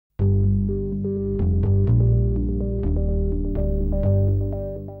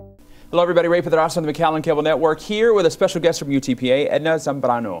Hello everybody, Ray Pedrosa on the McAllen Cable Network here with a special guest from UTPA, Edna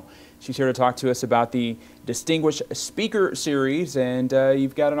Zambrano. She's here to talk to us about the Distinguished Speaker Series, and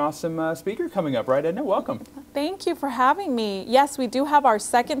you've got an awesome speaker coming up, right Edna? Welcome. Thank you for having me. Yes, we do have our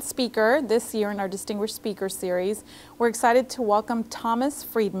second speaker this year in our Distinguished Speaker Series. We're excited to welcome Thomas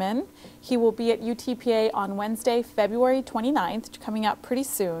Friedman. He will be at UTPA on Wednesday, February 29th, coming up pretty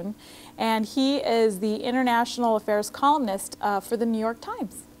soon, and he is the International Affairs columnist for the New York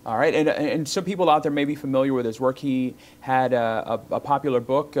Times. All right, and some people out there may be familiar with his work. He had a popular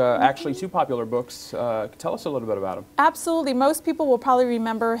book, actually two popular books. Tell us a little bit about him. Absolutely. Most people will probably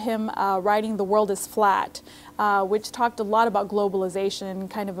remember him writing The World is Flat, which talked a lot about globalization,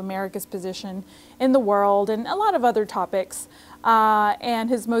 kind of America's position in the world, and a lot of other topics. And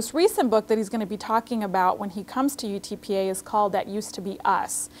his most recent book that he's going to be talking about when he comes to UTPA is called That Used to Be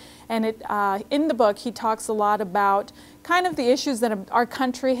Us. And in the book, he talks a lot about kind of the issues that our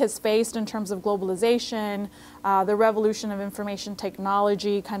country has faced in terms of globalization, the revolution of information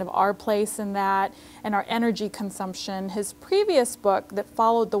technology, kind of our place in that, and our energy consumption. His previous book that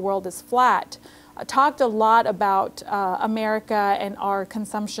followed The World is Flat talked a lot about America and our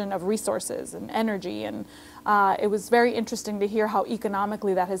consumption of resources and energy, and it was very interesting to hear how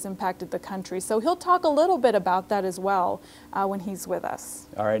economically that has impacted the country. So he'll talk a little bit about that as well when he's with us.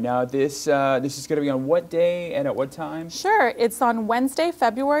 All right, now this is going to be on what day and at what time? Sure, it's on Wednesday,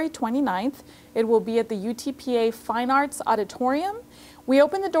 February 29th. It will be at the UTPA Fine Arts Auditorium. We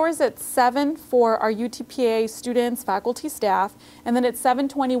open the doors at 7 for our UTPA students, faculty, staff, and then at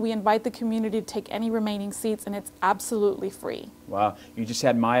 7:20 we invite the community to take any remaining seats, and it's absolutely free. Wow, you just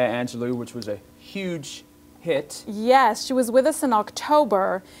had Maya Angelou, which was a huge hit. Yes, she was with us in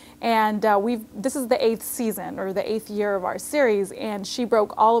October, and this is the 8th season, or the 8th year of our series, and she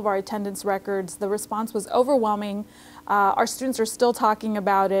broke all of our attendance records. The response was overwhelming. Our students are still talking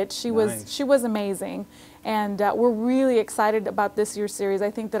about it. She was amazing, and we're really excited about this year's series. I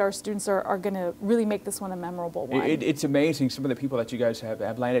think that our students are going to really make this one a memorable one. It's amazing, some of the people that you guys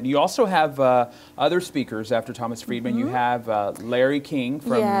have landed. You also have other speakers after Thomas Friedman. You have Larry King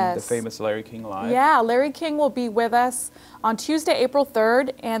from the famous Larry King Live. Yeah, Larry King will be with us on Tuesday, April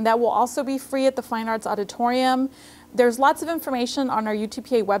 3rd, and that will also be free at the Fine Arts Auditorium. There's lots of information on our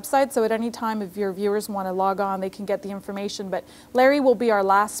UTPA website, so at any time if your viewers want to log on, they can get the information. But Larry will be our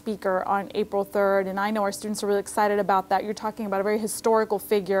last speaker on April 3rd, and I know our students are really excited about that. You're talking about a very historical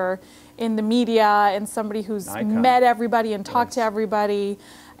figure in the media and somebody who's met everybody and talked to everybody.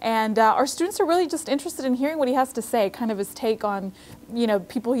 And our students are really just interested in hearing what he has to say, kind of his take on, you know,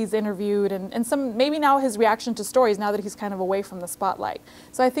 people he's interviewed, and some maybe now his reaction to stories now that he's kind of away from the spotlight.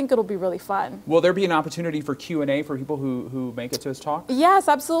 So I think it'll be really fun. Will there be an opportunity for Q&A for people who make it to his talk? Yes,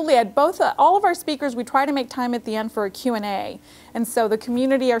 absolutely. At all of our speakers, we try to make time at the end for a Q&A. And so the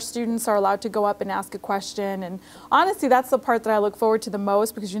community, our students, are allowed to go up and ask a question. And honestly, that's the part that I look forward to the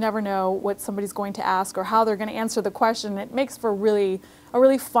most, because you never know what somebody's going to ask or how they're going to answer the question. It makes for a really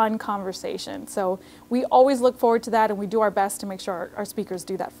fun conversation. So we always look forward to that, and we do our best to make sure our speakers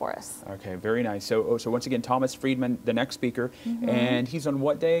do that for us. Okay, very nice. So once again, Thomas Friedman, the next speaker, and he's on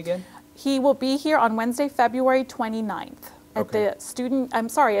what day again? He will be here on Wednesday, February 29th. At the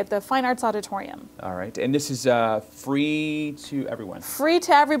Fine Arts Auditorium. All right, and this is free to everyone? Free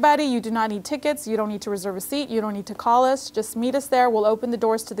to everybody. You do not need tickets. You don't need to reserve a seat. You don't need to call us. Just meet us there. We'll open the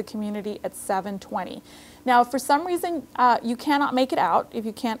doors to the community at 7:20. Now, if for some reason you cannot make it out, if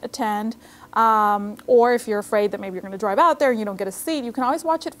you can't attend, or if you're afraid that maybe you're going to drive out there and you don't get a seat, you can always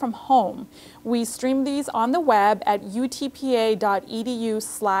watch it from home. We stream these on the web at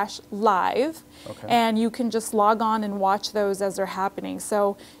utpa.edu/live, and you can just log on and watch those as they're happening.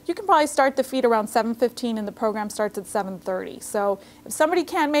 So you can probably start the feed around 7:15, and the program starts at 7:30. So if somebody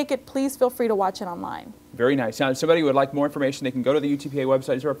can't make it, please feel free to watch it online. Very nice. Now, if somebody would like more information, they can go to the UTPA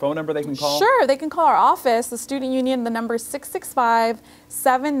website. Is there a phone number they can call? Sure, they can call our office, the Student Union. The number is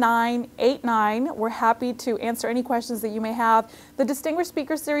 665-7989. We're happy to answer any questions that you may have. The Distinguished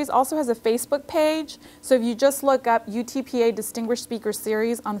Speaker Series also has a Facebook page. So if you just look up UTPA Distinguished Speaker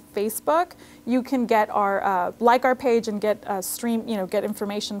Series on Facebook, you can get our like our page and get get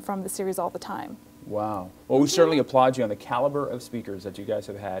information from the series all the time. Wow. Well, we certainly applaud you on the caliber of speakers that you guys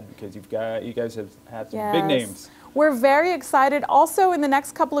have had, because you guys have had some big names. We're very excited. Also, in the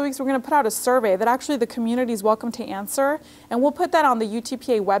next couple of weeks, we're going to put out a survey that actually the community is welcome to answer, and we'll put that on the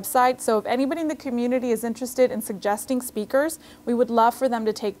UTPA website. So if anybody in the community is interested in suggesting speakers, we would love for them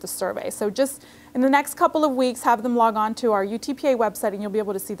to take the survey. So just in the next couple of weeks, have them log on to our UTPA website, and you'll be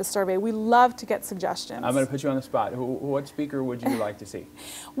able to see the survey. We love to get suggestions. I'm going to put you on the spot. What speaker would you like to see?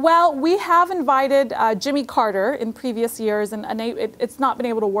 Well, we have invited Jimmy Carter in previous years, and it's not been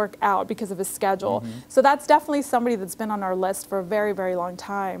able to work out because of his schedule. So that's definitely somebody that's been on our list for a very, very long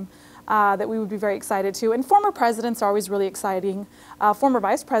time that we would be very excited to. And former presidents are always really exciting. Former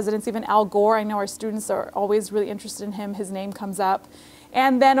vice presidents, even Al Gore, I know our students are always really interested in him. His name comes up.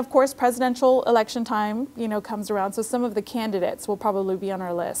 And then, of course, presidential election time, comes around. So some of the candidates will probably be on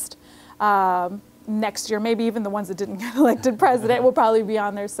our list next year. Maybe even the ones that didn't get elected president will probably be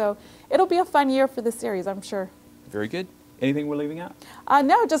on there. So it'll be a fun year for the series, I'm sure. Very good. Anything we're leaving out?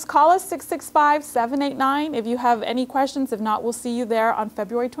 No, just call us 665-789 if you have any questions. If not, we'll see you there on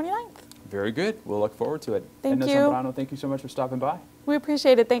February 29th. Very good. We'll look forward to it. Thank Edna you. Zambrano, thank you so much for stopping by. We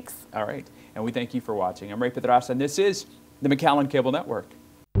appreciate it. Thanks. All right. And we thank you for watching. I'm Ray Pedraza, and this is the McAllen Cable Network.